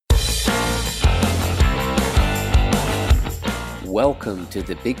Welcome to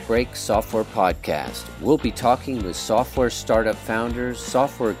the Big Break Software Podcast. We'll be talking with software startup founders,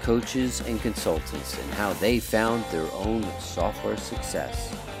 software coaches, and consultants and how they found their own software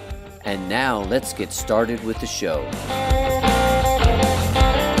success. And now let's get started with the show.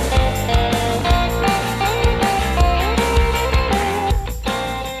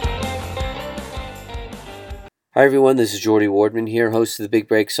 Hi everyone, this is Jordy Wardman here, host of the Big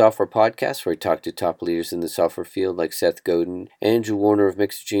Break Software Podcast, where I talk to top leaders in the software field like Seth Godin, Andrew Warner of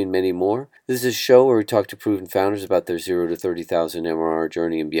Mixergy, and many more. This is a show where we talk to proven founders about their 0 to 30,000 MRR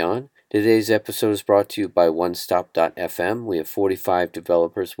journey and beyond. Today's episode is brought to you by OneStop.fm. We have 45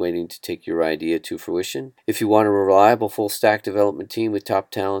 developers waiting to take your idea to fruition. If you want a reliable full-stack development team with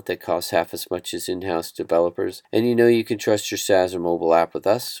top talent that costs half as much as in-house developers, and you know you can trust your SaaS or mobile app with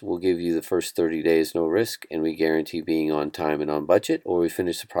us, we'll give you the first 30 days no risk, and we guarantee being on time and on budget, or we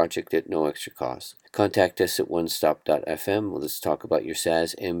finish the project at no extra cost. Contact us at OneStop.fm. Let's talk about your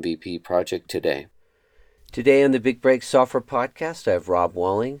SaaS MVP project today. Today on the Big Break Software Podcast, I have Rob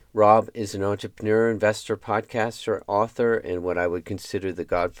Walling. Rob is an entrepreneur, investor, podcaster, author, and what I would consider the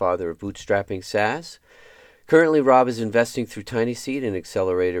godfather of bootstrapping SaaS. Currently, Rob is investing through TinySeed, an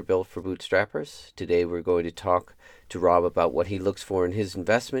accelerator built for bootstrappers. Today, we're going to talk to Rob about what he looks for in his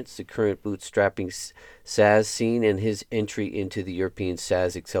investments, the current bootstrapping SaaS scene, and his entry into the European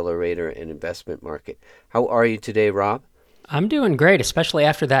SaaS accelerator and investment market. How are you today, Rob? I'm doing great, especially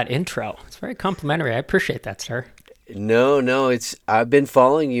after that intro. It's very complimentary. I appreciate that, sir. No, I've been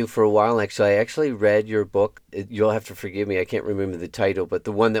following you for a while, actually. I actually read your book. You'll have to forgive me. I can't remember the title, but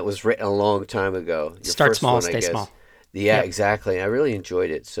the one that was written a long time ago. Start small, stay small. Yeah, yep. Exactly. I really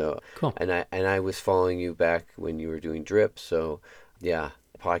enjoyed it. So cool. And I was following you back when you were doing Drip. So yeah,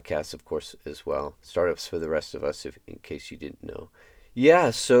 podcasts, of course, as well. Startups for the rest of us, in case you didn't know.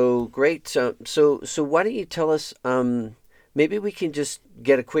 Yeah, so great. So why don't you tell us... maybe we can just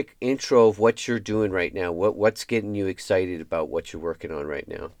get a quick intro of what you're doing right now. What's getting you excited about what you're working on right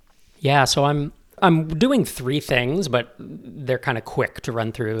now? Yeah, so I'm doing three things, but they're kind of quick to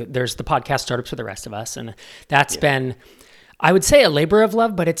run through. There's the podcast Startups for the Rest of Us, and that's been, I would say, a labor of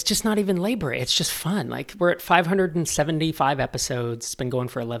love, but it's just not even labor. It's just fun. Like, we're at 575 episodes. It's been going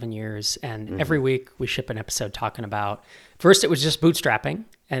for 11 years, and every week we ship an episode talking about, first it was just bootstrapping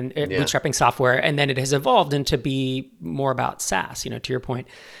and bootstrapping software, and then it has evolved into be more about SaaS, to your point.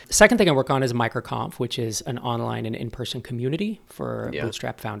 The second thing I work on is MicroConf, which is an online and in-person community for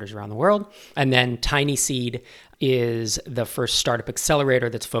bootstrap founders around the world. And then TinySeed is the first startup accelerator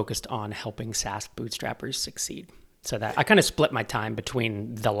that's focused on helping SaaS bootstrappers succeed. So that I kind of split my time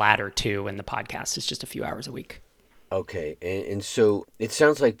between the latter two, and the podcast is just a few hours a week. Okay, and so it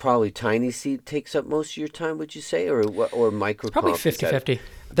sounds like probably TinySeed takes up most of your time, would you say, or MicroConf? It's probably 50-50.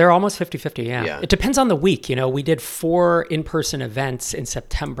 They're almost 50-50, yeah. It depends on the week. We did 4 in-person events in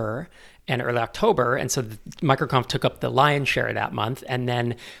September and early October, and so MicroConf took up the lion's share of that month, and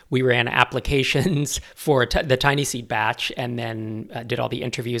then we ran applications for the TinySeed batch, and then did all the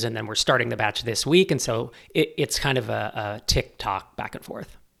interviews, and then we're starting the batch this week, and so it's kind of a tick-tock back and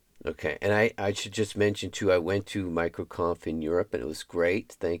forth. Okay, and I should just mention, too, I went to MicroConf in Europe, and it was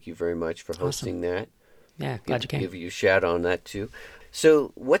great. Thank you very much for hosting that. Yeah, glad you came. Give you a shout on that, too.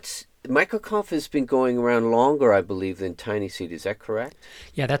 So MicroConf has been going around longer, I believe, than TinySeed. Is that correct?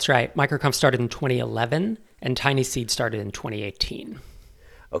 Yeah, that's right. MicroConf started in 2011, and TinySeed started in 2018.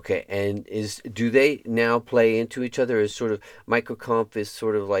 Okay, and do they now play into each other? Is sort of MicroConf is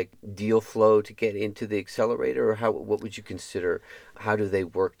sort of like deal flow to get into the accelerator, or what would you consider? How do they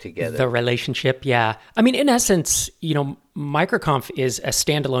work together? The relationship, yeah. I mean, in essence, MicroConf is a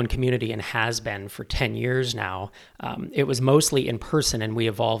standalone community and has been for 10 years now. It was mostly in person, and we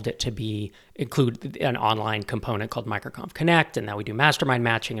evolved it to include an online component called MicroConf Connect, and now we do mastermind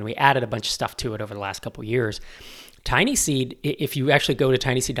matching, and we added a bunch of stuff to it over the last couple of years. TinySeed, if you actually go to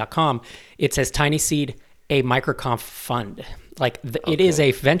tinyseed.com, it says TinySeed, a MicroConf fund. It is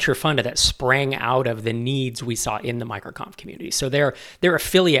a venture fund that sprang out of the needs we saw in the MicroConf community. So they're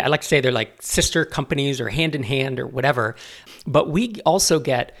affiliate. I like to say they're like sister companies or hand in hand or whatever. But we also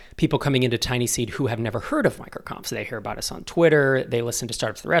get people coming into TinySeed who have never heard of MicroConf. So they hear about us on Twitter. They listen to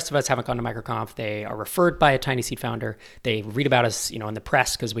Startups for the Rest of Us, haven't gone to MicroConf. They are referred by a TinySeed founder. They read about us, in the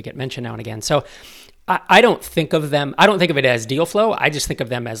press because we get mentioned now and again. So I don't think of it as deal flow. I just think of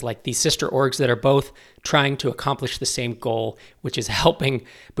them as like these sister orgs that are both trying to accomplish the same goal, which is helping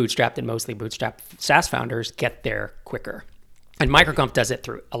bootstrapped and mostly bootstrapped SaaS founders get there quicker. And MicroConf does it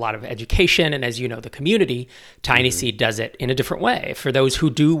through a lot of education. And as you know, the community, TinySeed does it in a different way. For those who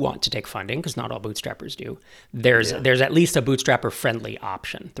do want to take funding, because not all bootstrappers do, there's at least a bootstrapper-friendly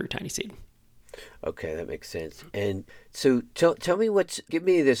option through TinySeed. Okay, that makes sense. And so tell me give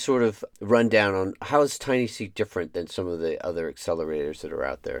me this sort of rundown on how is Tiny Seed different than some of the other accelerators that are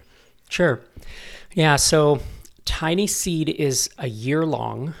out there? Sure. Yeah. So Tiny Seed is a year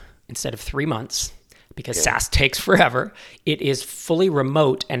long instead of 3 months because Okay. SaaS takes forever. It is fully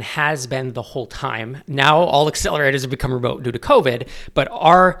remote and has been the whole time. Now all accelerators have become remote due to COVID, but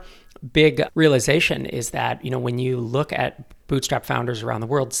our big realization is that, when you look at bootstrap founders around the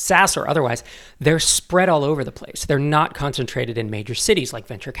world, SaaS or otherwise, they're spread all over the place. They're not concentrated in major cities like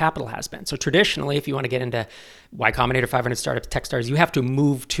venture capital has been. So traditionally, if you want to get into Y Combinator 500 startups, Techstars, you have to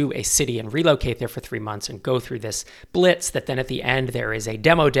move to a city and relocate there for 3 months and go through this blitz that then at the end there is a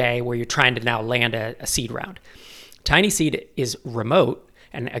demo day where you're trying to now land a seed round. Tiny Seed is remote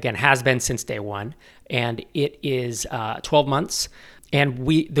and again has been since day one, and it is 12 months. And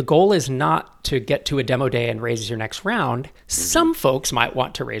the goal is not to get to a demo day and raise your next round. Some folks might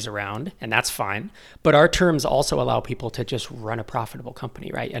want to raise a round, and that's fine. But our terms also allow people to just run a profitable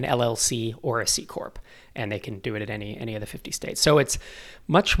company, right? An LLC or a C corp, and they can do it at any of the 50 states. So it's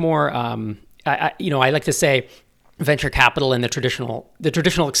much more. I like to say venture capital and the traditional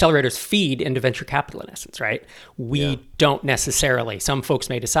accelerators feed into venture capital in essence, right? We don't necessarily. Some folks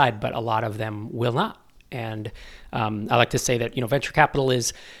may decide, but a lot of them will not. And I like to say that venture capital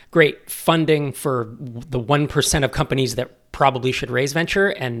is great funding for the 1% of companies that probably should raise venture,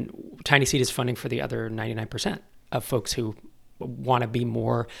 and Tiny Seed is funding for the other 99% of folks who want to be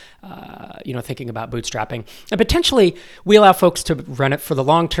more, thinking about bootstrapping. And potentially, we allow folks to run it for the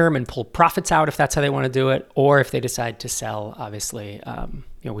long term and pull profits out if that's how they want to do it, or if they decide to sell. Obviously,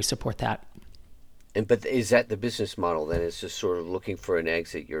 we support that. But is that the business model then? It's just sort of looking for an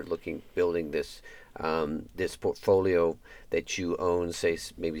exit. You're building this portfolio that you own, say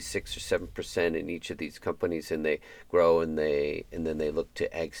maybe 6 or 7% in each of these companies, and they grow and then they look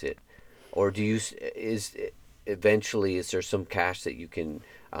to exit. Or is there some cash that you can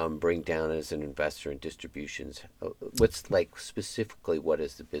bring down as an investor in distributions? What is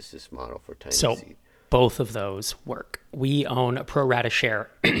the business model for Tiny Seed? Both of those work. We own a pro rata share.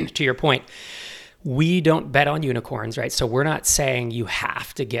 To your point, we don't bet on unicorns, right? So we're not saying you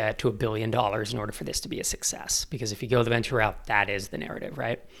have to get to $1 billion in order for this to be a success, because if you go the venture route, that is the narrative,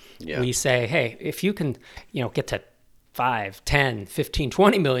 right? Yeah. We say, hey, if you can, get to 5, 10, 15,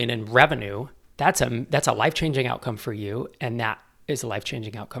 20 million in revenue, that's a life-changing outcome for you, and that is a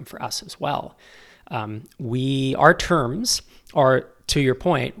life-changing outcome for us as well. Our terms are, to your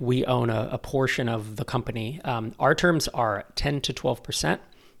point, we own a portion of the company. Our terms are 10 to 12%.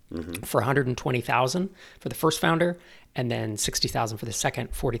 For $120,000 for the first founder, and then $60,000 for the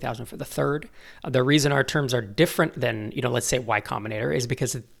second, $40,000 for the third. The reason our terms are different than let's say Y Combinator is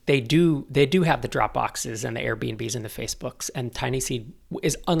because they do have the Dropboxes and the Airbnbs and the Facebooks, and Tiny Seed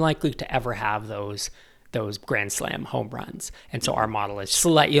is unlikely to ever have those grand slam home runs. And so our model is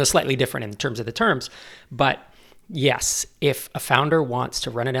slightly different in terms of the terms, but yes, if a founder wants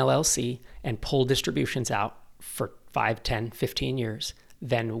to run an LLC and pull distributions out for 5, 10, 15 years,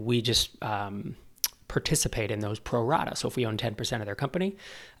 then we just participate in those pro rata. So if we own 10% of their company,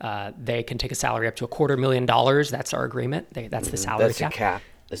 they can take a salary up to $250,000. That's our agreement. That's the salary cap. That's a cap.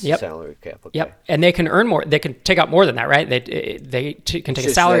 That's the salary cap. Okay. Yep. And they can earn more. They can take out more than that, right? They can take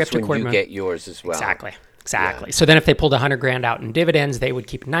a salary up to $250,000. You get yours as well. Exactly. Yeah. So then if they pulled $100,000 out in dividends, they would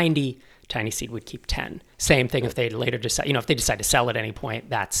keep 90. Tiny Seed would keep 10. Same thing if they later decide, if they decide to sell at any point.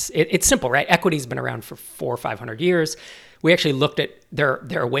 It's simple, right? Equity's been around for 400 or 500 years. We actually looked at there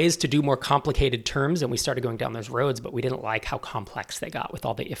are ways to do more complicated terms, and we started going down those roads, but we didn't like how complex they got with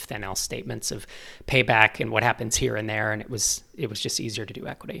all the if then else statements of payback and what happens here and there, and it was just easier to do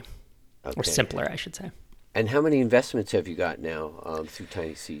equity, or simpler, I should say. And how many investments have you got now through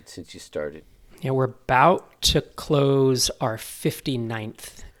Tiny Seed since you started? Yeah, we're about to close our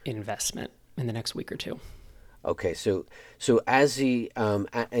 59th investment in the next week or two. Okay, so as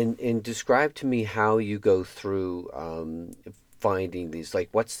and describe to me how you go through finding these. Like,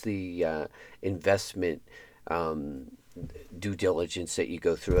 what's the investment due diligence that you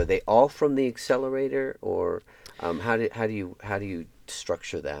go through? Are they all from the accelerator, or how do you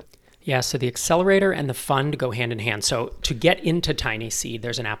structure that? Yeah, so the accelerator and the fund go hand in hand. So to get into Tiny Seed,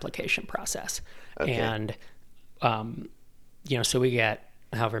 there's an application process, and so we get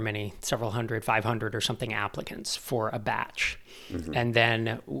however many, several hundred, 500 or something applicants for a batch. And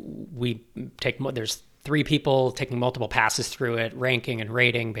then there's 3 people taking multiple passes through it, ranking and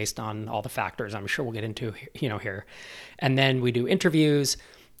rating based on all the factors I'm sure we'll get into, here. And then we do interviews,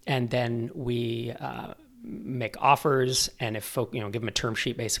 and then we make offers, and if folk, give them a term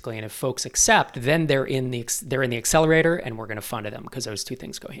sheet basically, and if folks accept, then they're in the accelerator, and we're going to fund them, because those two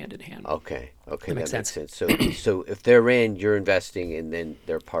things go hand in hand. Okay, that makes sense. So if they're in, you're investing, and then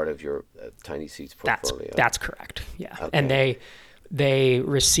they're part of your Tiny Seeds portfolio. That's correct. Yeah, okay. And they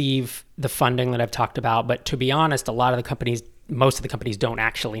receive the funding that I've talked about, but to be honest, most of the companies don't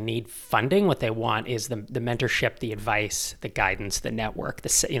actually need funding. What they want is the mentorship, the advice, the guidance, the network.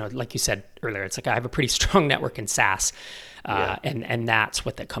 Like you said earlier, it's like I have a pretty strong network in SaaS, and that's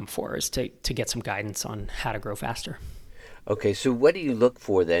what they come for, is to get some guidance on how to grow faster. Okay, so what do you look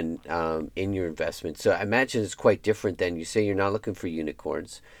for then in your investment? So I imagine it's quite different than, you say you're not looking for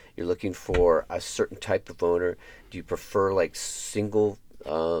unicorns. You're looking for a certain type of owner. Do you prefer like single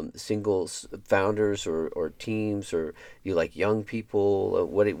founders or teams, or you like young people?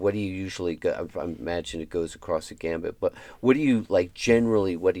 What do you usually go? I imagine it goes across the gambit, but what do you like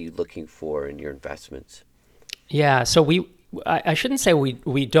generally? What are you looking for in your investments? Yeah, so I shouldn't say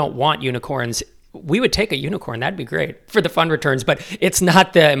we don't want unicorns. We would take a unicorn. That'd be great for the fund returns, but it's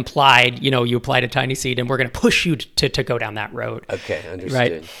not the implied, you apply to Tiny Seed and we're going to push you to go down that road. Okay,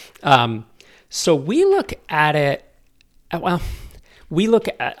 understood. Right. So we look at it, I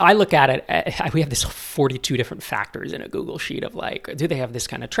look at it, we have this 42 different factors in a Google sheet of like, do they have this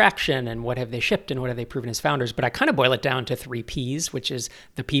kind of traction, and what have they shipped, and what have they proven as founders? But I kind of boil it down to 3 Ps, which is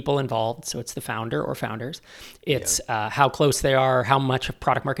the people involved. So it's the founder or founders. It's how close they are, how much of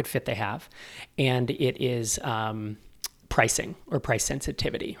product market fit they have. And it is pricing or price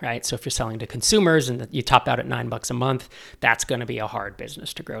sensitivity, right? So if you're selling to consumers and you top out at $9 a month, that's going to be a hard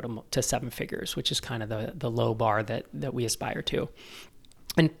business to grow to 7 figures, which is kind of the low bar that we aspire to.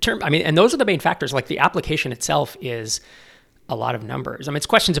 And those are the main factors. Like the application itself is a lot of numbers. It's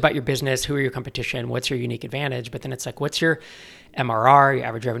questions about your business, who are your competition, what's your unique advantage, but then it's like, what's your MRR, your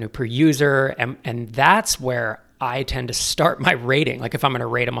average revenue per user, and that's where I tend to start my rating. Like if I'm going to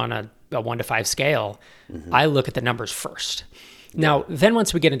rate them on a 1 to 5 scale, I look at the numbers first. Now, then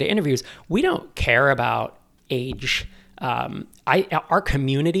once we get into interviews, we don't care about age. Our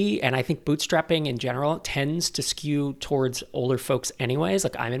community, and I think bootstrapping in general, tends to skew towards older folks anyways.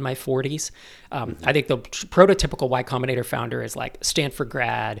 Like I'm in my 40s. I think the prototypical Y Combinator founder is like Stanford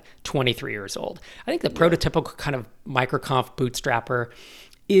grad, 23 years old. I think the prototypical kind of microconf bootstrapper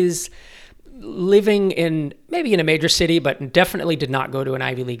is living maybe in a major city, but definitely did not go to an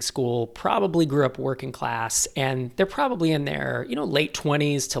Ivy League school, probably grew up working class, and they're probably in their, late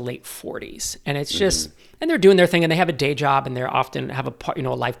 20s to late 40s. And it's just, and they're doing their thing, and they have a day job, and they're often have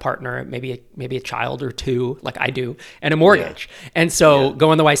a life partner, maybe a child or 2, like I do, and a mortgage. Yeah. And so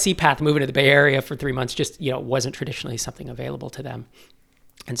going the YC path, moving to the Bay Area for 3 months, just, wasn't traditionally something available to them.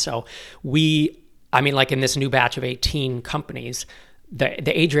 And so like in this new batch of 18 companies,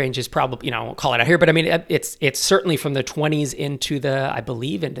 the age range is probably, I won't call it out here, but it's certainly from the 20s into the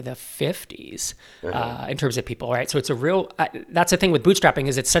 50s in terms of people, right? So it's a real, that's the thing with bootstrapping,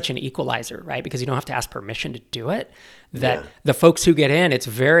 is it's such an equalizer, right? Because you don't have to ask permission to do it, that the folks who get in,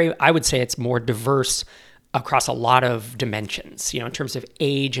 I would say it's more diverse across a lot of dimensions, in terms of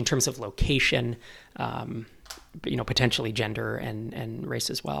age, in terms of location, potentially gender and race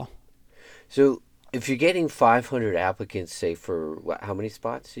as well. So if you're getting 500 applicants, say for how many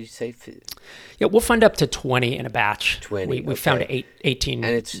spots did you say? Yeah, we'll fund up to 20 in a batch. 20. We found 18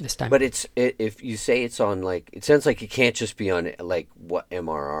 and this time. But if you say it's on it sounds like it can't just be on like what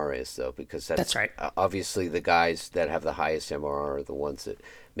MRR is though, because that's right. Obviously the guys that have the highest MRR are the ones that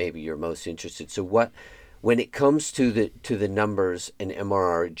maybe you're most interested. So when it comes to the numbers and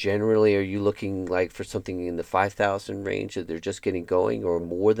MRR, generally, are you looking like for something in the 5,000 range that they're just getting going, or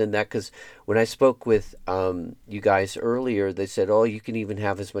more than that? Because when I spoke with you guys earlier, they said, you can even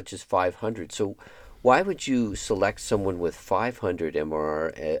have as much as 500. So why would you select someone with 500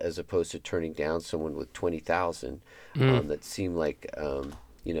 MRR as opposed to turning down someone with 20,000 that seemed like,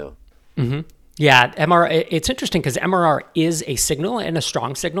 Mm-hmm. Yeah, MRR, it's interesting because MRR is a signal, and a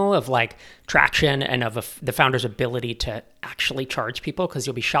strong signal of like traction and of the founder's ability to actually charge people, because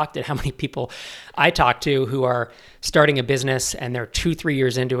you'll be shocked at how many people I talk to who are starting a business and they're 2-3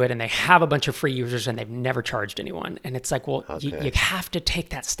 years into it and they have a bunch of free users and they've never charged anyone. And it's like, well, you have to take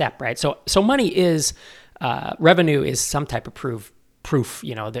that step, right? So money is, revenue is some type of proof,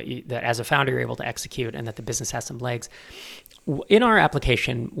 that as a founder you're able to execute and that the business has some legs. In our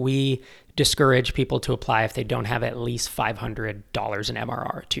application, we discourage people to apply if they don't have at least $500 in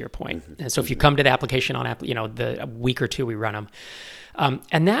MRR, to your point. Mm-hmm. And so if you come to the application on the week or 2 we run them.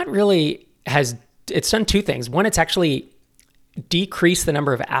 And that really it's done 2 things. One, it's actually decreased the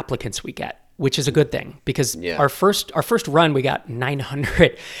number of applicants we get, which is a good thing because Yeah. our first run we got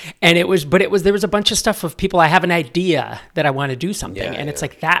 900, and there was a bunch of stuff of people, I have an idea that I want to do something, Yeah, and it's yeah.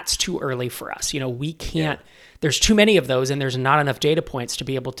 like that's too early for us. We can't. There's too many of those, and there's not enough data points to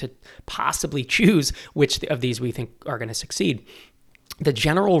be able to possibly choose which of these we think are going to succeed. The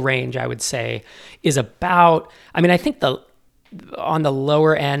general range, I would say, is about, I think on the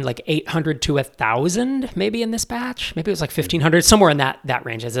lower end, like 800 to 1,000, maybe in this batch. Maybe it was like 1,500, somewhere in that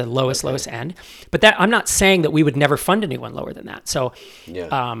range as the lowest end. But that, I'm not saying that we would never fund anyone lower than that. So,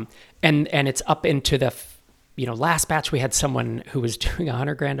 and it's up into the, last batch we had someone who was doing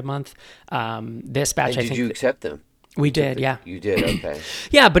 $100,000 a month. This batch, And did you accept them? We did, yeah. You did, okay.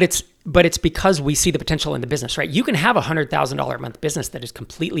 Yeah, but it's because we see the potential in the business, right? You can have a $100,000 a month business that is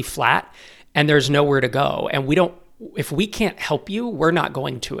completely flat and there's nowhere to go. And if we can't help you, we're not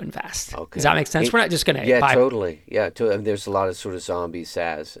going to invest. Okay. Does that make sense? We're not just going to Yeah, buy. totally. Yeah, there's a lot of sort of zombie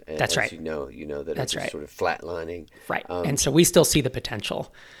SaaS. That's right. You know that That's are just right. sort of flatlining. Right. And so we still see the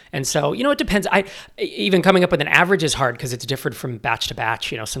potential. And so, it depends. Even coming up with an average is hard because it's different from batch to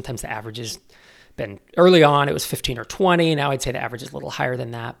batch. Sometimes the average is been early on, it was 15 or 20. Now I'd say the average is a little higher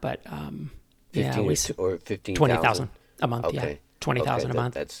than that, but 15 or 15,000? 20,000 a month. Okay. Yeah. 20,000 a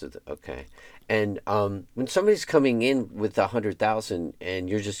month. That's okay. And when somebody's coming in with 100,000 and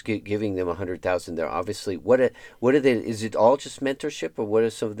you're just giving them 100,000, they're obviously what are they? Is it all just mentorship, or what are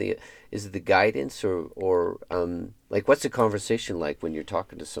some of the? Is it the guidance, or like what's the conversation like when you're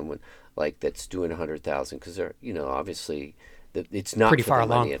talking to someone like that's doing 100,000? Because they're obviously it's not pretty for far the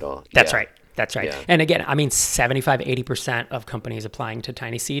along. money at all. That's Yeah. right. That's right. Yeah. And again, 75, 80% of companies applying to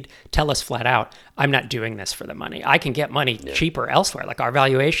Tiny Seed tell us flat out, I'm not doing this for the money. I can get money cheaper elsewhere. Like our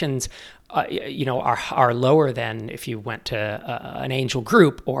valuations, are lower than if you went to an angel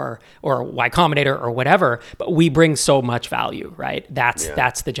group or Y Combinator or whatever, but we bring so much value, right?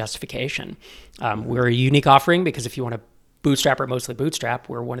 That's the justification. We're a unique offering because if you want to bootstrap or mostly bootstrap,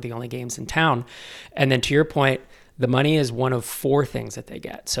 we're one of the only games in town. And then to your point, the money is one of 4 things that they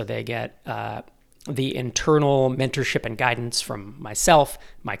get. So they get the internal mentorship and guidance from myself,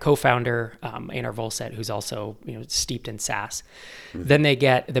 my co-founder, Einar Volset, who's also steeped in SaaS. Mm-hmm. Then they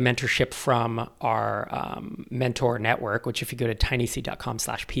get the mentorship from our mentor network, which if you go to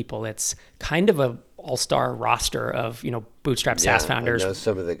tinyseed.com/people, it's kind of a all-star roster of bootstrap SaaS founders. I know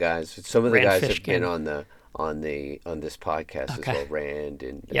some of the guys. Some of the guys Fishkin. have been on this podcast as well. Rand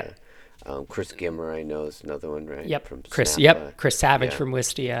and Chris Gimmer, I know, is another one, right? Yep. From Chris. Snap, Yep. Chris Savage from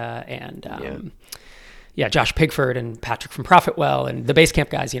Wistia, and Josh Pigford and Patrick from Profitwell and the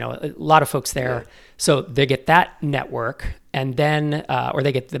Basecamp guys. A lot of folks there. Yeah. So they get that network, and then or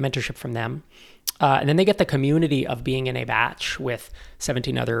they get the mentorship from them. And then they get the community of being in a batch with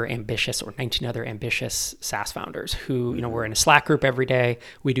 17 other ambitious or 19 other ambitious SaaS founders who, we're in a Slack group every day.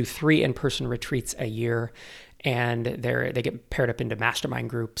 We do 3 in-person retreats a year. And they get paired up into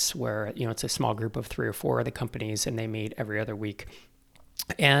mastermind groups where, it's a small group of 3 or 4 of the companies, and they meet every other week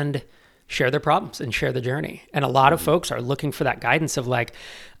and share their problems and share the journey. And a lot of folks are looking for that guidance of like,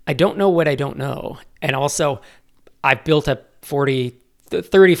 I don't know what I don't know. And also I've built a $30,000,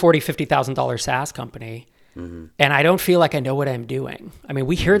 $40,000, $50,000 SaaS company. Mm-hmm. And I don't feel like I know what I'm doing.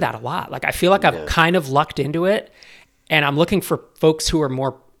 We hear that a lot. Like I feel like I've kind of lucked into it, and I'm looking for folks who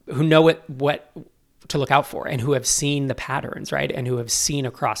know what to look out for and who have seen the patterns, right? And who have seen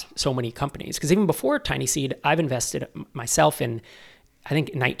across so many companies. Because even before Tiny Seed, I've invested myself in, I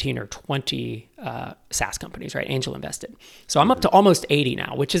think 19 or 20 SaaS companies, right? Angel invested. So I'm up to almost 80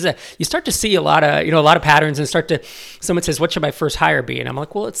 now, which is you start to see a lot of patterns, and someone says, what should my first hire be? And I'm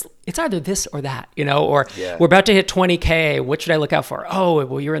like, well, it's either this or that, or we're about to hit 20K. What should I look out for? Oh,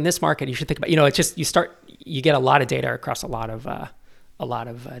 well, you're in this market. You should think about, it's just, you get a lot of data across a lot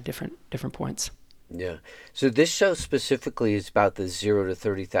of different points. Yeah. So this show specifically is about the 0 to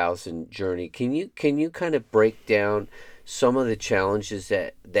 30,000 journey. Can you kind of break down some of the challenges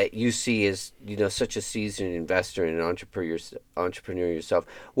that you see as such a seasoned investor and an entrepreneur yourself?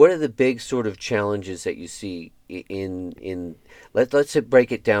 What are the big sort of challenges that you see in let's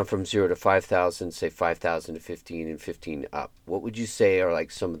break it down from 0 to 5,000, say 5,000 to 15 and 15 up. What would you say are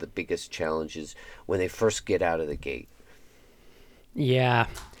like some of the biggest challenges when they first get out of the gate? Yeah.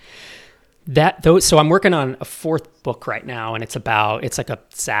 So I'm working on a 4th book right now, and it's like a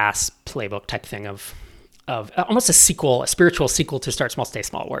SaaS playbook type thing of almost a spiritual sequel to Start Small, Stay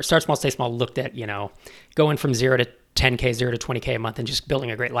Small, where Start Small, Stay Small looked at, going from 0 to 10K, 0 to 20K a month and just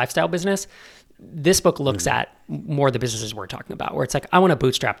building a great lifestyle business. This book looks at more the businesses we're talking about, where it's like, I want to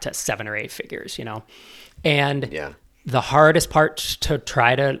bootstrap to 7 or 8 figures, and the hardest part to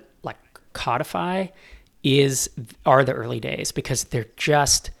try to like codify are the early days, because they're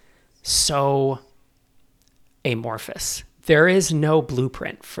just so amorphous. There is no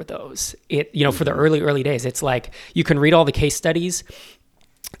blueprint for those. For the early days, it's like you can read all the case studies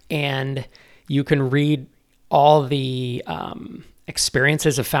and you can read all the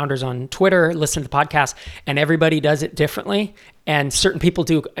experiences of founders on Twitter, listen to the podcast, and everybody does it differently. And certain people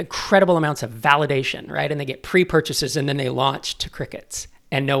do incredible amounts of validation, right? And they get pre-purchases and then they launch to crickets.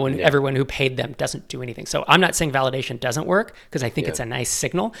 And everyone who paid them doesn't do anything. So I'm not saying validation doesn't work because I think it's a nice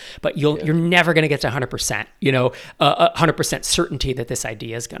signal, but you're never going to get to 100%, 100% certainty that this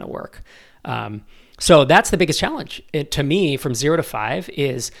idea is going to work. So that's the biggest challenge to me from 0 to 5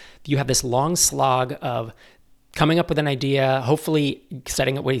 is you have this long slog of coming up with an idea, hopefully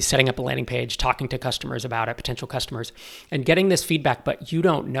setting up a landing page, talking to customers about it, potential customers, and getting this feedback, but you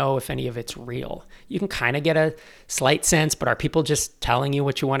don't know if any of it's real. You can kind of get a slight sense, but are people just telling you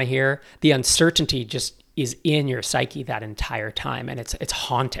what you want to hear? The uncertainty just is in your psyche that entire time, and it's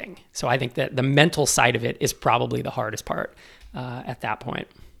haunting. So I think that the mental side of it is probably the hardest part at that point.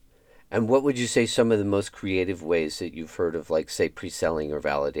 And what would you say some of the most creative ways that you've heard of, like, say, pre-selling or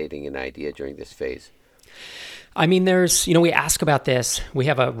validating an idea during this phase? I mean, we ask about this. We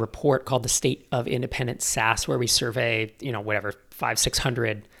have a report called the State of Independent SaaS where we survey,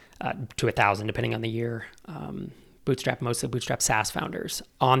 500-600 to 1,000, depending on the year, mostly bootstrap SaaS founders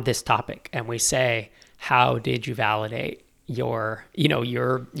on this topic. And we say, how did you validate your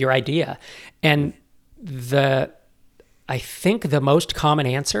idea? And I think the most common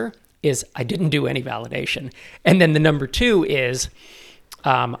answer is I didn't do any validation. And then the number 2 is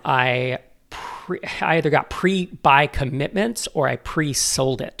I either got pre-buy commitments or I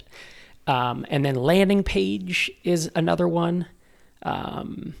pre-sold it. And then landing page is another one.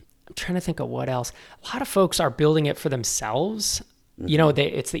 I'm trying to think of what else. A lot of folks are building it for themselves. Mm-hmm.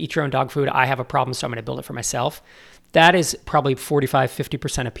 It's the eat your own dog food. I have a problem, so I'm going to build it for myself. That is probably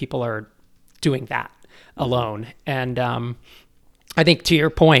 45-50% of people are doing that alone. And I think to your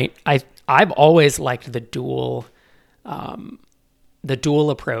point, I've always liked the dual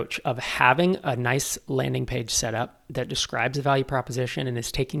approach of having a nice landing page set up that describes the value proposition and is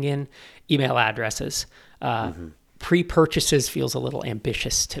taking in email addresses. Pre-purchases feels a little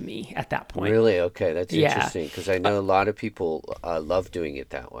ambitious to me at that point. Really? Okay, that's interesting because I know a lot of people love doing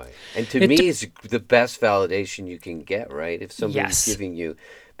it that way. And to me, it's the best validation you can get, right? If somebody's giving you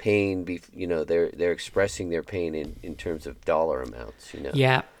pain, they're expressing their pain in terms of dollar amounts,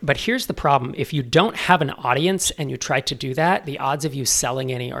 Yeah, but here's the problem. If you don't have an audience and you try to do that, the odds of you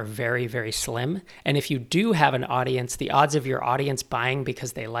selling any are very, very slim. And if you do have an audience, the odds of your audience buying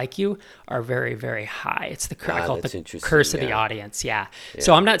because they like you are very, very high. It's I call it the curse of the audience. Yeah.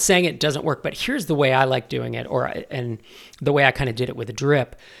 So I'm not saying it doesn't work, but here's the way I like doing it, and the way I kind of did it with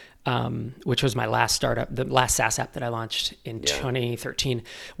Drip. Which was my last startup, the last SaaS app that I launched in 2013,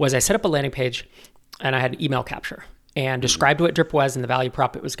 was I set up a landing page and I had email capture and described what Drip was and the value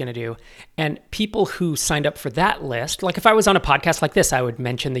prop it was going to do. And people who signed up for that list, like if I was on a podcast like this, I would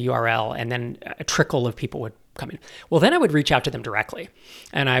mention the URL and then a trickle of people would come in. Well, then I would reach out to them directly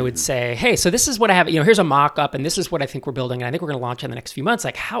and I would say, hey, so this is what I have, here's a mock-up and this is what I think we're building. And I think we're going to launch in the next few months.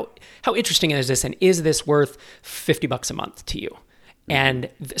 Like how interesting is this? And is this worth $50 a month to you? And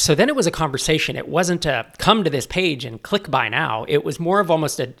so then it was a conversation. It wasn't a come to this page and click buy now. It was more of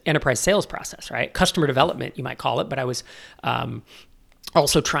almost an enterprise sales process, right? Customer development, you might call it, but I was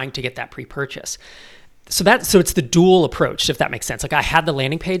also trying to get that pre-purchase. So it's the dual approach, if that makes sense. Like I had the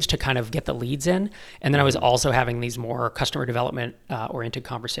landing page to kind of get the leads in, and then I was also having these more customer development oriented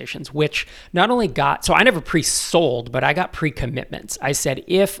conversations, which not only so I never pre-sold, but I got pre-commitments. I said,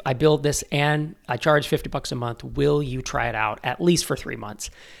 if I build this and I charge $50 a month, will you try it out at least for 3 months?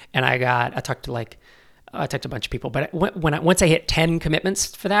 And I talked to a bunch of people, but once I hit 10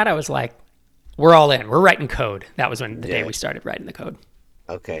 commitments for that, I was like, we're all in. We're writing code. That was when the day we started writing the code.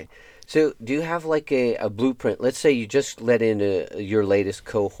 Okay. So do you have like a blueprint? Let's say you just let in your latest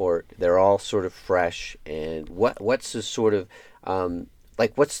cohort. They're all sort of fresh. And what's the sort of,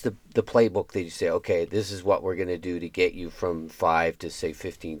 what's the playbook that you say, okay, this is what we're going to do to get you from 5 to say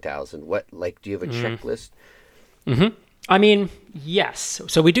 15,000? Do you have a checklist? Mm-hmm. I mean, yes.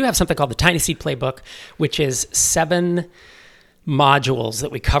 So we do have something called the Tiny Seed Playbook, which is 7 modules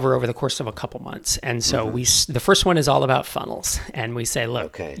that we cover over the course of a couple months. And so the first one is all about funnels. And we say,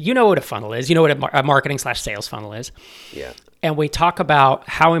 look, you know what a funnel is. You know what a marketing/sales funnel is. Yeah. And we talk about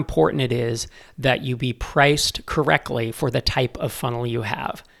how important it is that you be priced correctly for the type of funnel you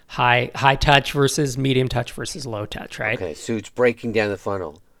have. High touch versus medium touch versus low touch, right? Okay, so it's breaking down the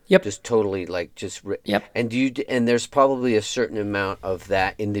funnel. Yep. Just totally And there's probably a certain amount of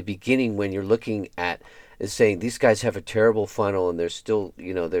that in the beginning when you're looking at is saying these guys have a terrible funnel and they're still,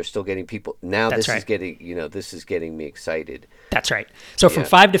 they're still getting people. Now That's this right. is getting, this is getting me excited. That's right. So from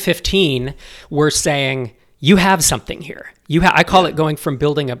 5 to 15, we're saying you have something here. I call it going from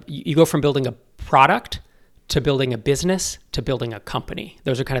you go from building a product to building a business to building a company.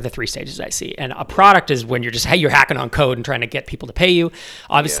 Those are kind of the 3 stages I see. And a product is when you're hacking on code and trying to get people to pay you.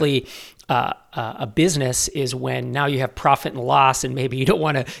 Obviously, a business is when now you have profit and loss, and maybe you don't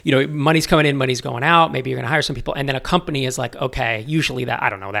want to, money's coming in, money's going out. Maybe you're going to hire some people. And then a company is like, okay, usually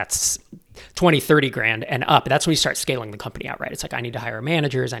that's 20, 30 grand and up. That's when you start scaling the company out, right? It's like, I need to hire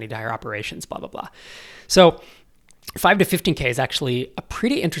managers, I need to hire operations, blah, blah, blah. So 5 to 15K is actually a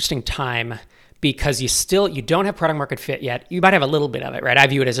pretty interesting time because you don't have product market fit yet. You might have a little bit of it, right? I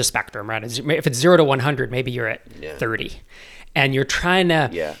view it as a spectrum, right? If it's 0 to 100, maybe you're at 30. And you're trying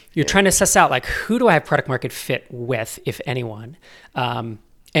to suss out, like, who do I have product market fit with, if anyone? And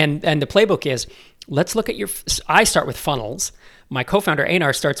the playbook is, let's look at I start with funnels. My co-founder,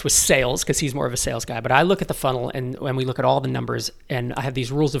 Einar, starts with sales because he's more of a sales guy. But I look at the funnel and when we look at all the numbers, and I have these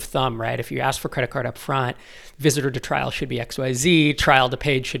rules of thumb, right? If you ask for credit card up front, visitor to trial should be XYZ, trial to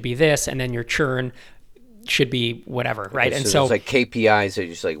paid should be this, and then your churn should be whatever, right? Okay, and so there's like KPIs that are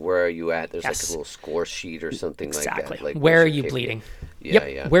just like, where are you at? There's like a little score sheet or something like that. Exactly. Like, where are you bleeding?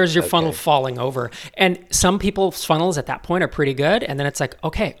 Yeah. Where's your funnel falling over? And some people's funnels at that point are pretty good. And then it's like,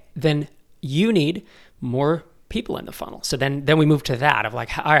 okay, then you need more people in the funnel. So then we move to that of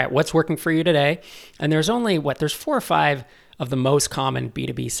like, all right, what's working for you today? And there's only there's 4 or 5 of the most common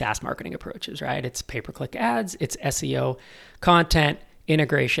B2B SaaS marketing approaches, right? It's pay-per-click ads, it's SEO, content,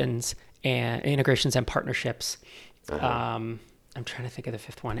 integrations and partnerships. I'm trying to think of the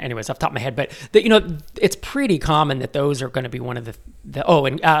 5th one. Anyways, off the top of my head, but it's pretty common that those are going to be one of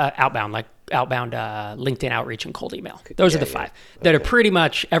outbound LinkedIn outreach and cold email. Those are the 5 that are pretty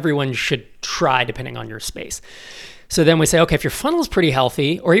much everyone should try depending on your space. So then we say, okay, if your funnel is pretty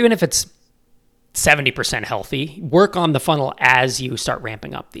healthy, or even if it's 70% healthy, work on the funnel as you start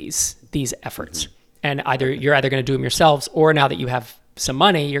ramping up these efforts. And you're either going to do them yourselves, or now that you have some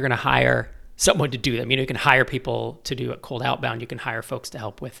money, you're going to hire someone to do them. You can hire people to do it cold outbound. You can hire folks to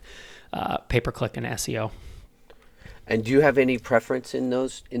help with pay-per-click and SEO. And do you have any preference in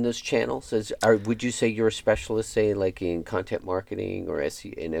those channels? Would you say you're a specialist, say, like in content marketing or in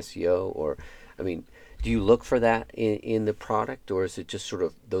SEO, or, I mean, do you look for that in the product, or is it just sort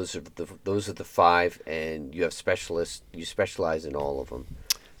of those are the 5, and you have specialists, you specialize in all of them?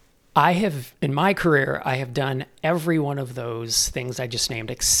 In my career, I have done every one of those things I just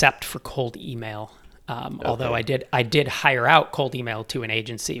named, except for cold email. Although I did hire out cold email to an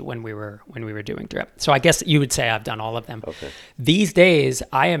agency when we were doing Drip. So I guess you would say I've done all of them. Okay. These days,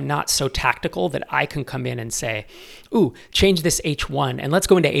 I am not so tactical that I can come in and say, "Ooh, change this H1 and let's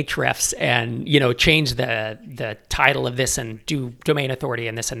go into Hrefs and change the title of this and do domain authority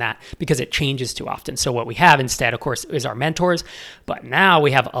and this and that," because it changes too often. So what we have instead, of course, is our mentors, but now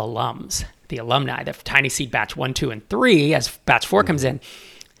we have alums, the alumni, the Tiny Seed batch 1, 2, and 3. As batch 4 comes in,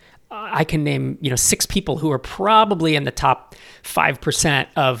 I can name 6 people who are probably in the top 5%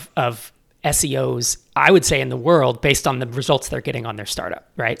 of SEOs, I would say, in the world, based on the results they're getting on their startup,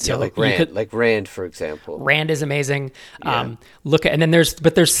 right? So like Rand, for example. Rand is amazing. And then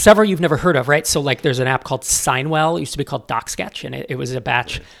there's several you've never heard of, right? So like there's an app called Signwell. It used to be called DocSketch, and it was a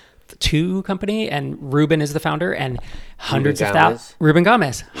batch 2 company, and Ruben is the founder, and Ruben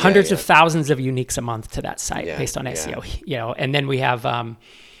Gomez, hundreds of thousands of uniques a month to that site based on SEO. And then we have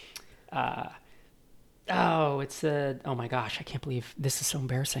oh my gosh, I can't believe this is so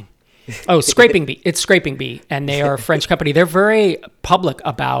embarrassing. Scraping Bee. It's Scraping Bee, and they are a French company. They're very public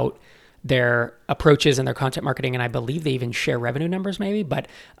about their approaches and their content marketing, and I believe they even share revenue numbers maybe, but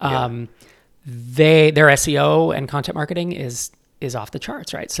their SEO and content marketing is off the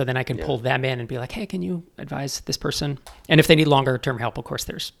charts, right? So then I can pull them in and be like, hey, can you advise this person? And if they need longer term help, of course,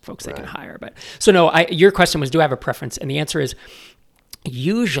 there's folks they can hire. But so no, your question was, do I have a preference? And the answer is,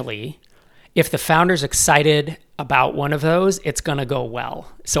 usually, if the founder's excited about one of those, it's going to go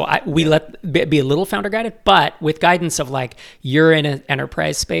well. So we let be a little founder guided, but with guidance of like, you're in an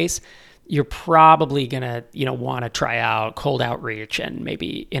enterprise space, you're probably going to, want to try out cold outreach and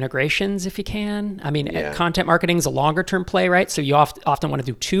maybe integrations if you can. I mean, content marketing is a longer term play, right? So you often want to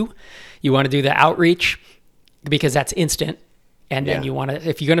do 2. You want to do the outreach because that's instant. And then you want to,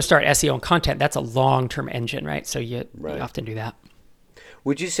 if you're going to start SEO and content, that's a long-term engine, right? So you often do that.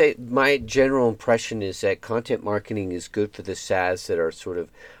 Would you say, my general impression is that content marketing is good for the SaaS that are sort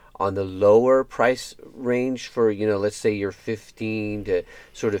of on the lower price range for, let's say you're 15 to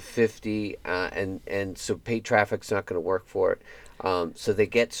sort of 50, and so paid traffic's not going to work for it. So they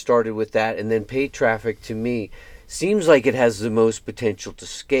get started with that, and then paid traffic to me seems like it has the most potential to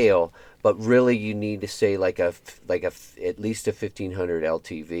scale. But really, you need to say like at least a 1,500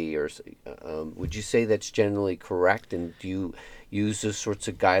 LTV, or would you say that's generally correct? And do you use those sorts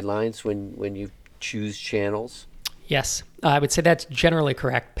of guidelines when you choose channels? Yes, I would say that's generally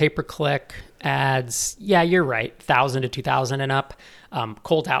correct. Pay-per-click ads, yeah, you're right, 1,000 to 2,000 and up.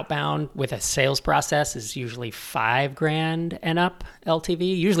 Cold outbound with a sales process is usually $5,000 and up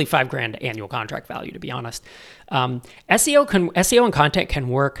LTV, usually $5,000 annual contract value, to be honest. SEO and content can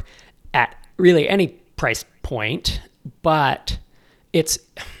work at really any price point, but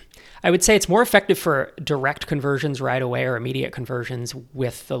I would say it's more effective for direct conversions right away or immediate conversions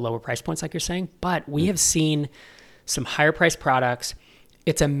with the lower price points, like you're saying. But we have seen some higher priced products.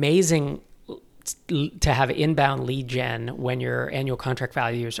 It's amazing to have inbound lead gen when your annual contract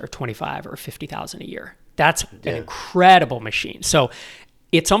values are 25 or 50,000 a year. That's an incredible machine. So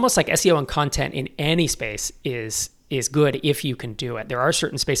it's almost like SEO and content in any space is good if you can do it. There are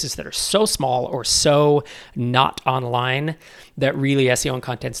certain spaces that are so small or so not online that really SEO and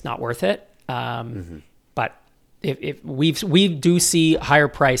content's not worth it. But if we do see higher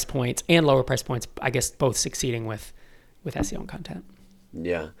price points and lower price points, I guess both succeeding with SEO and content.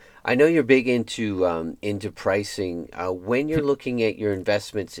 Yeah, I know you're big into pricing. When you're looking at your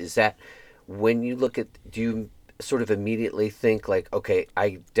investments, is that when you look at, do you sort of immediately think like, okay,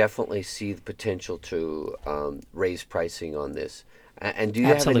 I definitely see the potential to raise pricing on this? And do you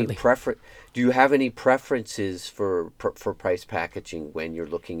Absolutely. have any preferences for price packaging when you're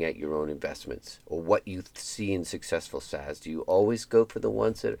looking at your own investments, or what you see in successful SaaS? Do you always go for the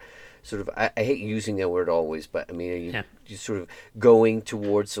ones that sort of, I hate using that word always, but I mean, are you sort of going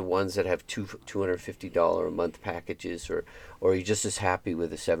towards the ones that have $250 a month packages, or are you just as happy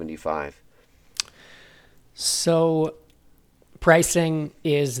with a 75? So pricing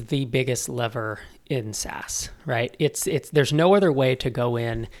is the biggest lever in SaaS, right? It's there's no other way to go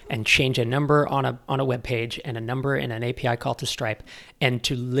in and change a number on a web page and a number in an API call to Stripe, and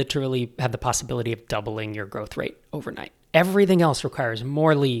to literally have the possibility of doubling your growth rate overnight. Everything else requires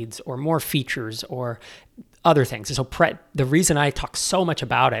more leads or more features or other things. And so the reason I talk so much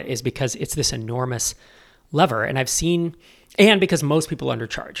about it is because it's this enormous lever, and because most people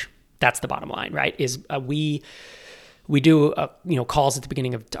undercharge. That's the bottom line, right? We do calls at the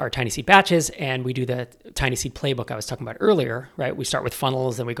beginning of our Tiny Seed batches, and we do the Tiny Seed playbook I was talking about earlier, right? We start with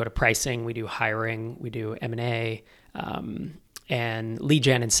funnels, then we go to pricing, we do hiring, we do M&A, and lead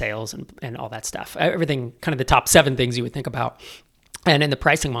gen and sales and all that stuff. Everything, kind of the top 7 things you would think about. And in the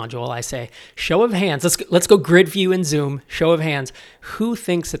pricing module, I say, show of hands, let's go grid view in Zoom, show of hands, who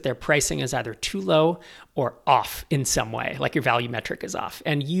thinks that their pricing is either too low or off in some way, like your value metric is off.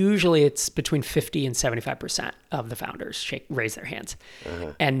 And usually it's between 50 and 75% of the founders raise their hands.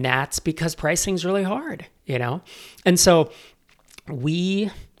 And that's because pricing's really hard, And so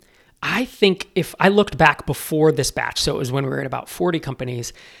I think if I looked back before this batch, so it was when we were at about 40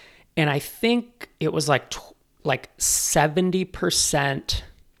 companies, and I think it was like 70%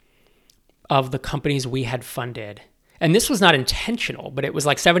 of the companies we had funded, and this was not intentional, but it was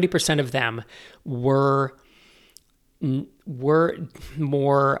like 70% of them were more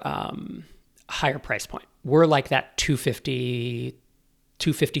higher price point. We're like that 250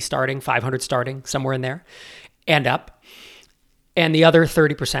 starting, 500 starting, somewhere in there, and up. And the other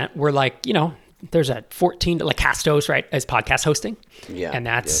 30% were like, there's a 14, like Castos, right, as podcast hosting. Yeah. And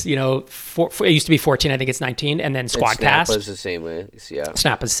that's, it used to be 14, I think it's 19. And then Squadcast. Snap is the same way. Yeah.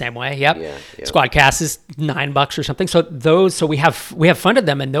 Snap is the same way. Yep. Yeah. Squadcast is $9 or something. So we have funded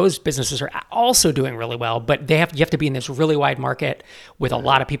them, and those businesses are also doing really well, but you have to be in this really wide market with a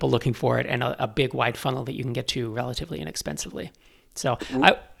lot of people looking for it, and a big wide funnel that you can get to relatively inexpensively. So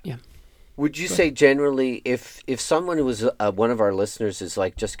Would you say generally, if someone who was one of our listeners is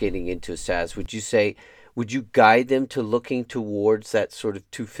like just getting into SaaS, would you guide them to looking towards that sort of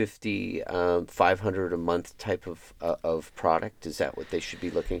 250, 500 a month type of product? Is that what they should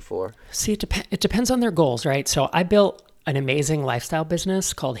be looking for? See, it depends on their goals, right? So I built an amazing lifestyle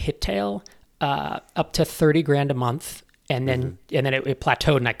business called HitTail, up to $30,000 a month. And then it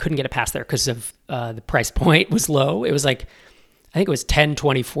plateaued, and I couldn't get it past there because of the price point was low. It was like, I think it was 10,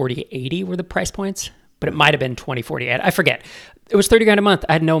 20, 40, 80 were the price points, but it might have been 20, 40. I forget. It was $30,000 a month.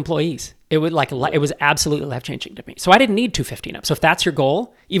 I had no employees. It was absolutely life-changing to me. So I didn't need 250 up. So if that's your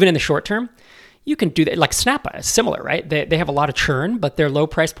goal, even in the short term, you can do that. Like Snappa is similar, right? They have a lot of churn, but they're low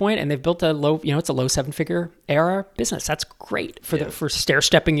price point, and they've built it's a low 7-figure ARR business. That's great for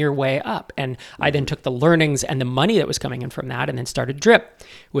stair-stepping your way up. And I then took the learnings and the money that was coming in from that, and then started Drip,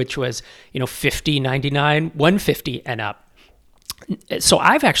 which was, $50, $99, $150 and up. So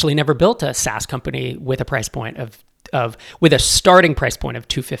I've actually never built a SaaS company with a price point of with a starting price point of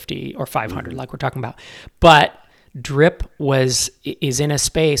 250 or 500, like we're talking about. But Drip is in a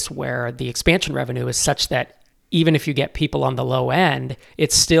space where the expansion revenue is such that even if you get people on the low end,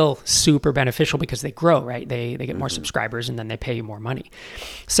 it's still super beneficial because they grow, right? They get more subscribers and then they pay you more money.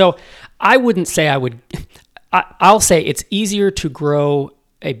 So I wouldn't say I'll say it's easier to grow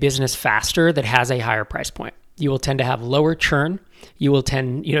a business faster that has a higher price point. You will tend to have lower churn. You will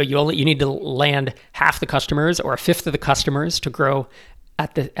tend, you need to land half the customers or a fifth of the customers to grow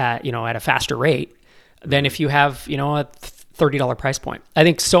at a faster rate than if you have, a $30 price point. I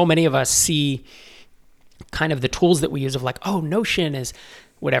think so many of us see kind of the tools that we use of like, oh, Notion is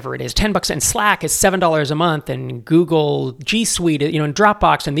whatever it is, $10, and Slack is $7 a month, and Google G Suite, and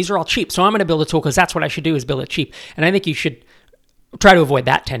Dropbox, and these are all cheap. So I'm going to build a tool because that's what I should do, is build it cheap. And I think you should try to avoid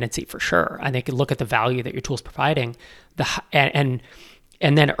that tendency for sure. I think look at the value that your tool's providing, and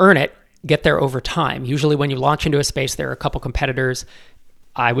then earn it, get there over time. Usually when you launch into a space, there are a couple competitors.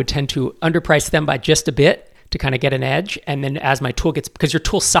 I would tend to underprice them by just a bit to kind of get an edge. And then as my tool because your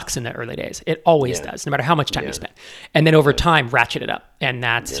tool sucks in the early days. It always does, no matter how much time you spend. And then over time, ratchet it up. And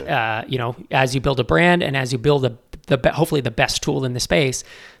that's, as you build a brand and as you build hopefully the best tool in the space,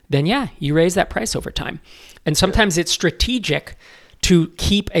 then you raise that price over time. And sometimes it's strategic to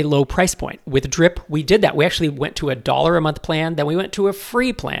keep a low price point. With Drip, we did that. We actually went to $1 a month plan, then we went to a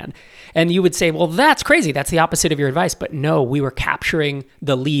free plan. And you would say, well, that's crazy. That's the opposite of your advice. But no, we were capturing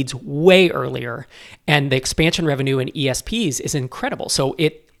the leads way earlier. And the expansion revenue in ESPs is incredible. So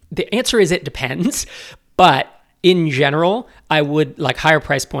the answer is it depends. But in general, I would like higher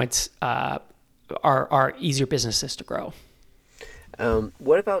price points are easier businesses to grow.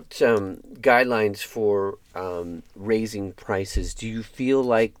 What about guidelines for raising prices? Do you feel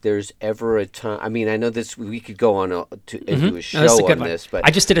like there's ever a time? I mean, I know we could go on do a show on this, but I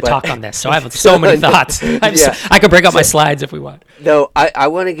just did a talk on this, so I have so many thoughts. I could break out my slides if we want. No, I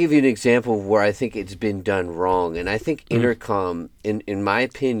want to give you an example of where I think it's been done wrong, and I think Intercom, in my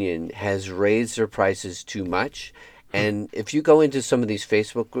opinion, has raised their prices too much. And if you go into some of these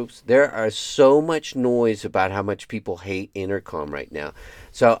Facebook groups, there are so much noise about how much people hate Intercom right now.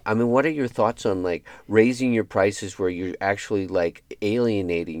 So, I mean, what are your thoughts on like raising your prices where you're actually like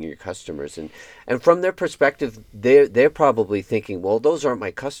alienating your customers? And from their perspective, they're probably thinking, well, those aren't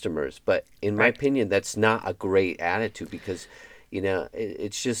my customers. But in my opinion, that's not a great attitude because,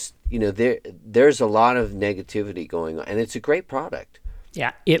 it's just, there's a lot of negativity going on and it's a great product.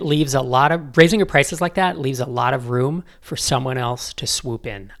 Yeah, it leaves raising your prices like that leaves a lot of room for someone else to swoop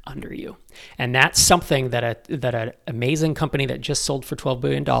in under you. And that's something that an amazing company that just sold for $12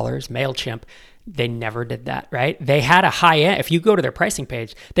 billion, MailChimp, they never did that, right? They had a high end. If you go to their pricing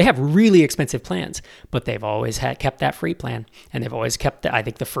page, they have really expensive plans, but they've always kept that free plan. And they've always kept I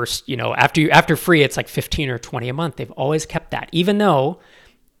think the first, after free, it's like 15 or 20 a month. They've always kept that, even though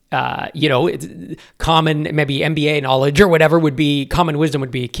common maybe MBA knowledge or whatever common wisdom would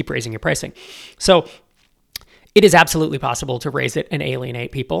be keep raising your pricing. So it is absolutely possible to raise it and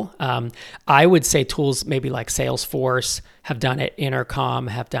alienate people. I would say tools maybe like Salesforce have done it, Intercom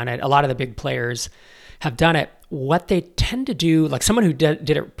have done it. A lot of the big players have done it. What they tend to do, like someone who did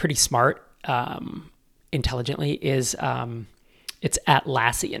it pretty smart, intelligently, is it's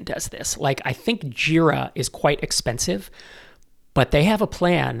Atlassian does this. Like I think Jira is quite expensive, but they have a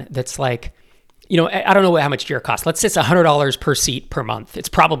plan that's like, I don't know how much Jira costs. Let's say it's $100 per seat per month. It's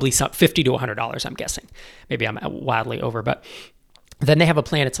probably $50 to $100, I'm guessing. Maybe I'm wildly over, but then they have a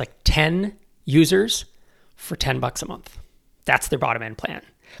plan. It's like 10 users for $10 a month. That's their bottom end plan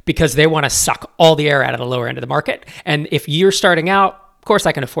because they want to suck all the air out of the lower end of the market. And if you're starting out, of course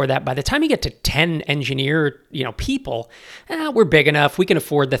I can afford that. By the time you get to 10 engineer, people, we're big enough. We can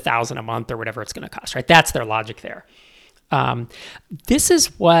afford the $1,000 a month or whatever it's going to cost, right? That's their logic there. This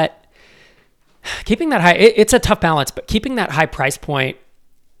is what keeping that high, it's a tough balance, but keeping that high price point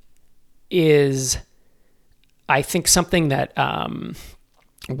is, I think, something that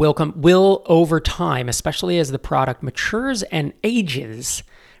will over time, especially as the product matures and ages,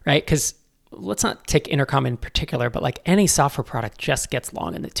 right? Because let's not take Intercom in particular, but like any software product just gets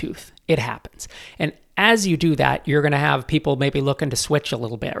long in the tooth. It happens. And as you do that, you're going to have people maybe looking to switch a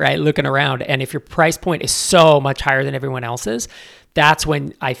little bit, right? Looking around. And if your price point is so much higher than everyone else's, that's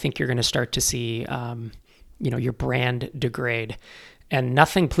when I think you're going to start to see, your brand degrade. And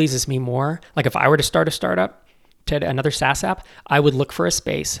nothing pleases me more. Like if I were to start a startup, to another SaaS app, I would look for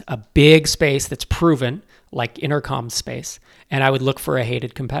a big space that's proven, like Intercom's space, and I would look for a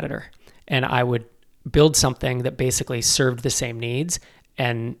hated competitor. And I would build something that basically served the same needs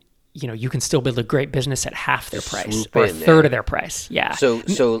and you can still build a great business at half their price Swoop or a in third there. of their price. Yeah.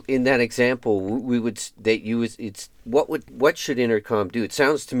 So in that example, what should Intercom do? It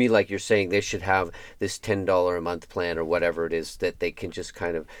sounds to me like you're saying they should have this $10 a month plan or whatever it is that they can just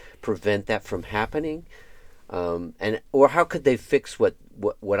kind of prevent that from happening, or how could they fix what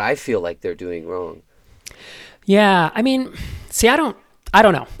I feel like they're doing wrong? Yeah, I mean, see, I don't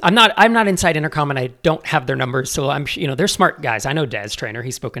know. I'm not inside Intercom, and I don't have their numbers. So they're smart guys. I know Des Trainer.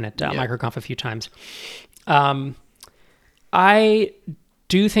 He's spoken at MicroConf a few times. I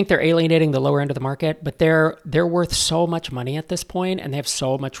do think they're alienating the lower end of the market, but they're worth so much money at this point, and they have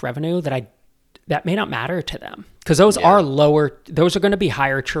so much revenue that may not matter to them, because those are going to be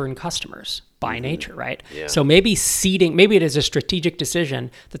higher churn customers by nature, right? Yeah. So maybe it is a strategic decision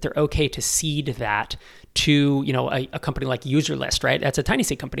that they're okay to seed that to, a company like UserList, right? That's a tiny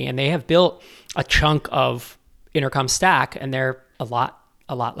seed company, and they have built a chunk of Intercom stack, and they're a lot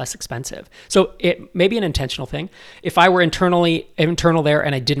less expensive. So it may be an intentional thing. If I were internal there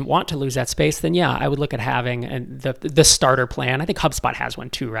and I didn't want to lose that space, then yeah, I would look at having the starter plan. I think HubSpot has one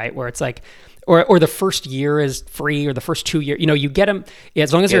too, right? Where it's like, or the first year is free, or the first 2 years, you get them,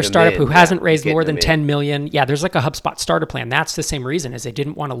 as long as they're a startup who hasn't raised more than 10 million. Yeah, there's like a HubSpot starter plan. That's the same reason, is they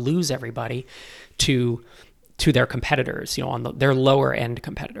didn't want to lose everybody to their competitors, on their lower end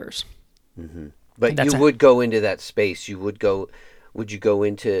competitors. Mm-hmm. But you would go into that space. Would you go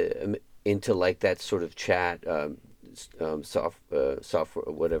into like that sort of chat, software,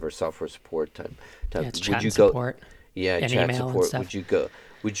 whatever, software support type? Yeah, it's chat would you and support. Yeah, and chat email support. And stuff.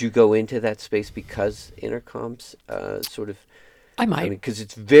 Would you go into that space because Intercom's sort of? I might. Because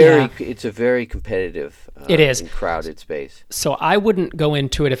it's a very competitive. It is. And crowded space. So I wouldn't go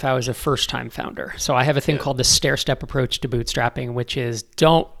into it if I was a first-time founder. So I have a thing called the stair-step approach to bootstrapping, which is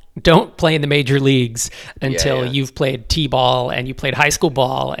don't play in the major leagues until you've played T-ball and you played high school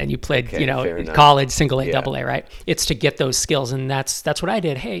ball and you played, college, single A, double A, right? It's to get those skills. And that's what I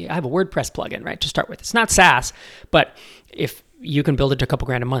did. Hey, I have a WordPress plugin, right? To start with. It's not SaaS, but if you can build it to a couple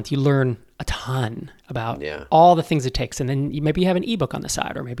grand a month, you learn a ton about all the things it takes. And then maybe you have an ebook on the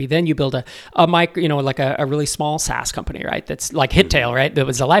side, or maybe then you build a micro, like a really small SaaS company, right? That's like HitTail, right? That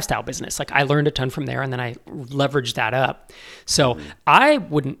was a lifestyle business. Like I learned a ton from there, and then I leveraged that up. So I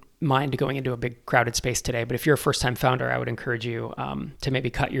wouldn't mind going into a big crowded space today, but if you're a first-time founder, I would encourage you to maybe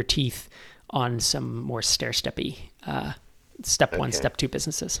cut your teeth on some more stair-steppy step one, step two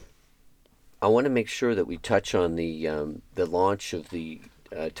businesses. I want to make sure that we touch on the launch of the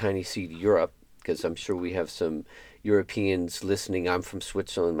Tiny Seed Europe, because I'm sure we have some Europeans listening. I'm from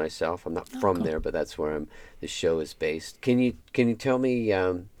Switzerland myself. I'm not from there, but that's where the show is based. Can you tell me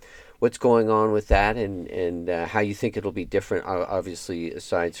what's going on with that, and how you think it'll be different? Obviously,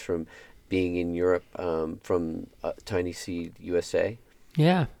 aside from being in Europe, from Tiny Seed USA.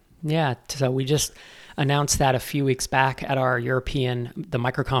 Yeah. So we just announced that a few weeks back at our the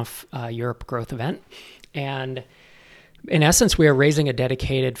MicroConf Europe Growth event. And in essence, we are raising a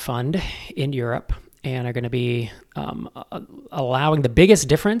dedicated fund in Europe and are going to be allowing, the biggest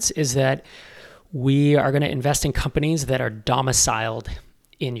difference is that we are going to invest in companies that are domiciled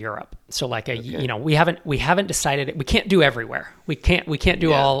in Europe. So like we haven't decided, we can't do everywhere. We can't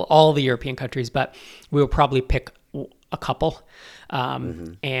do all the European countries, but we will probably pick a couple.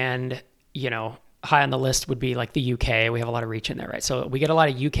 And, high on the list would be like the UK. We have a lot of reach in there, right? So we get a lot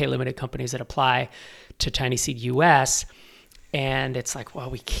of UK limited companies that apply to Tiny Seed US, and it's like,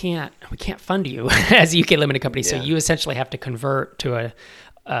 well, we can't fund you as a UK limited company. So you essentially have to convert to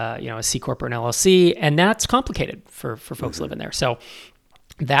a C Corp or an LLC, and that's complicated for folks living there. So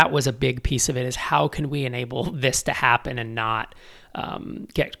that was a big piece of it, is how can we enable this to happen and not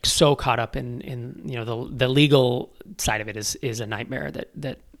get so caught up in the legal side of it is a nightmare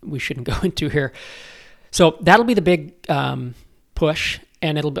that we shouldn't go into here. So that'll be the big push,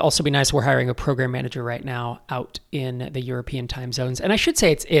 and it'll also be nice. We're hiring a program manager right now out in the European time zones, and I should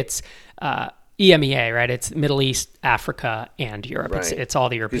say it's EMEA, right? It's Middle East, Africa, and Europe. Right. It's all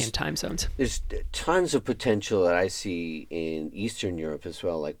the European time zones. There's tons of potential that I see in Eastern Europe as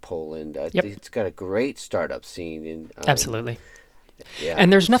well, like Poland. It's got a great startup scene. Absolutely. Yeah,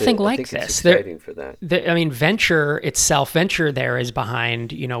 and there's nothing like this. It's exciting for that. Venture there is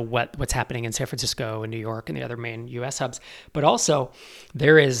behind, what's happening in San Francisco and New York and the other main U.S. hubs. But also,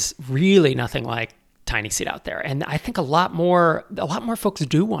 there is really nothing like Tiny Seed out there. And I think a lot more folks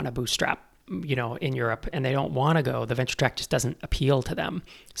do want to bootstrap, in Europe, and they don't want to go. The venture track just doesn't appeal to them.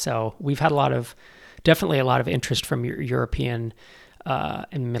 So we've had definitely a lot of interest from European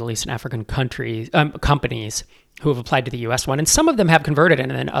and Middle East and African companies who have applied to the US one. And some of them have converted, and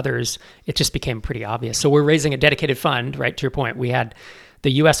then others, it just became pretty obvious. So we're raising a dedicated fund, right? To your point, we had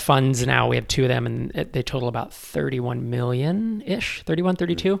The U.S. funds now, we have 2 of them, and they total about 31 million-ish, 31,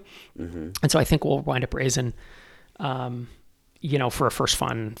 32. Mm-hmm. And so I think we'll wind up raising, for a first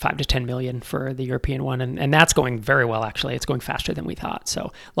fund, 5 to 10 million for the European one. And that's going very well, actually. It's going faster than we thought.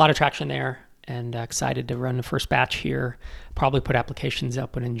 So a lot of traction there, and excited to run the first batch here. Probably put applications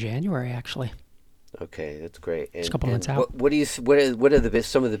up in January, actually. Okay, that's great. It's a couple months out. What are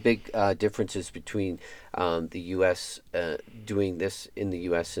some of the big differences between the U.S. Doing this in the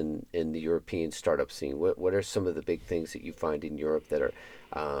U.S. and in the European startup scene? What are some of the big things that you find in Europe that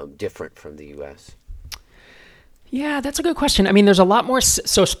are different from the U.S.? Yeah, that's a good question. I mean, there's a lot more.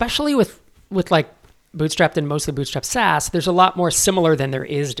 So especially with like bootstrapped and mostly bootstrapped SaaS, there's a lot more similar than there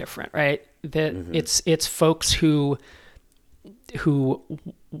is different, right? That it's folks who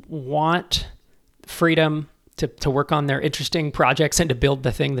want freedom to work on their interesting projects and to build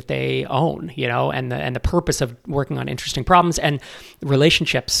the thing that they own, and the purpose of working on interesting problems. And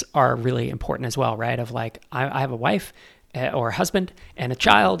relationships are really important as well, right? Of like, I have a wife or a husband and a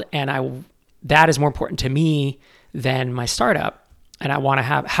child, and that is more important to me than my startup. And I want to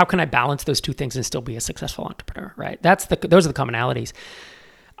how can I balance those two things and still be a successful entrepreneur, right? Those are the commonalities.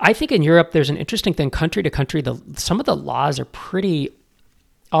 I think in Europe, there's an interesting thing, country to country, some of the laws are pretty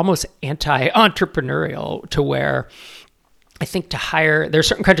almost anti-entrepreneurial, to where I think there's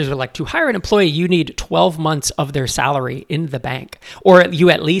certain countries where like to hire an employee, you need 12 months of their salary in the bank, or you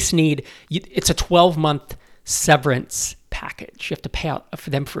at least it's a 12-month severance package. You have to pay out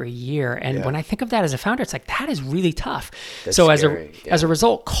for them for a year. And when I think of that as a founder, it's like, that is really tough. That's so scary. As a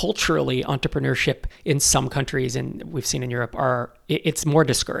result, culturally, entrepreneurship in some countries, and we've seen in Europe, it's more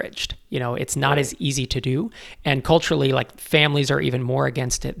discouraged. It's not as easy to do. And culturally, like, families are even more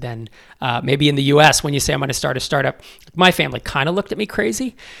against it than maybe in the US. When you say I'm going to start a startup, my family kind of looked at me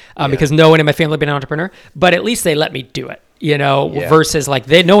crazy because no one in my family had been an entrepreneur, but at least they let me do it, versus like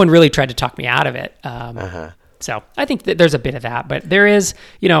no one really tried to talk me out of it. So I think that there's a bit of that, but there is,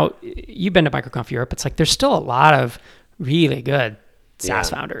 you've been to MicroConf Europe. It's like, there's still a lot of really good SaaS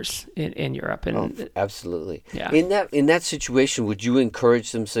founders in Europe. And absolutely. Yeah. In that situation, would you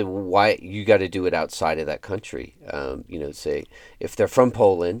encourage them to say, well, why you got to do it outside of that country? Say if they're from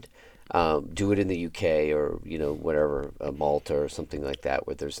Poland, do it in the UK or, whatever, Malta or something like that,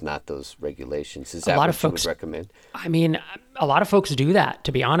 where there's not those regulations. Is that what you would recommend? I mean, a lot of folks do that,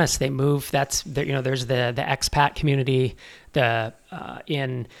 to be honest. They move. There's the expat community,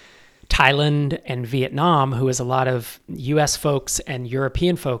 in Thailand and Vietnam, who is a lot of US folks and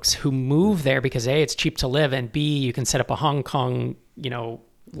European folks who move there because A, it's cheap to live, and B, you can set up a Hong Kong,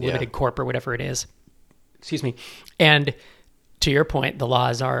 limited corp or whatever it is. Excuse me. And to your point, the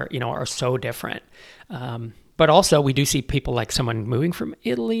laws are so different. But also we do see people like someone moving from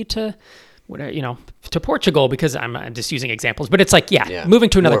Italy to Portugal, because I'm just using examples, but it's like, moving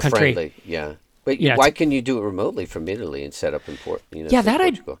to another country. Friendly. Yeah. But why can you do it remotely from Italy and set up in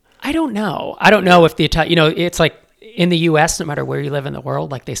Portugal? I don't know. I don't know if it's like in the US, no matter where you live in the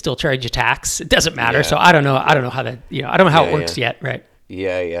world, like they still charge you tax. It doesn't matter. Yeah. So I don't know how that, I don't know how it works yet. Right.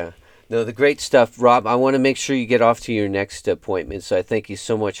 Yeah. No, the great stuff, Rob. I want to make sure you get off to your next appointment, so I thank you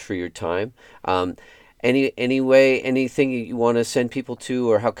so much for your time. Anything you want to send people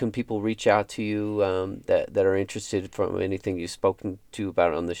to, or how can people reach out to you that are interested from anything you've spoken to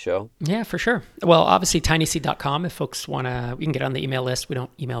about on the show? Yeah, for sure. Well, obviously tinyseed.com. If folks want to, you can get on the email list. We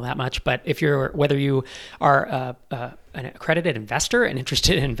don't email that much, but whether you are an accredited investor and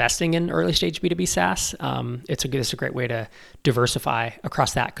interested in investing in early stage B2B SaaS, it's a great way to diversify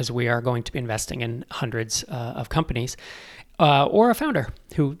across that, because we are going to be investing in hundreds of companies. Or a founder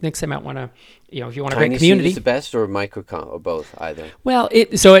who thinks they might want to, if you want a great community. Is the best, or MicroConf, or both, either? Well,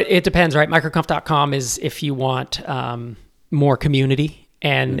 it depends, right? MicroConf.com is if you want more community,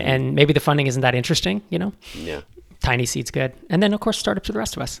 and maybe the funding isn't that interesting, Yeah. Tiny Seed's good. And then, of course, startups for the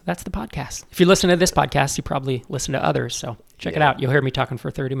rest of us. That's the podcast. If you listen to this podcast, you probably listen to others. So check it out. You'll hear me talking for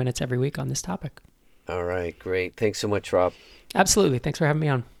 30 minutes every week on this topic. All right. Great. Thanks so much, Rob. Absolutely. Thanks for having me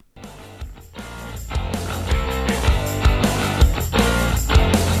on.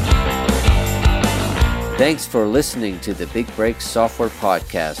 Thanks for listening to the Big Break Software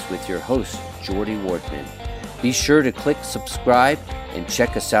Podcast with your host, Jordy Wardman. Be sure to click subscribe and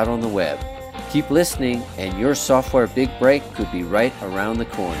check us out on the web. Keep listening, and your software big break could be right around the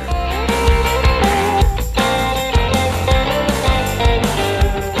corner.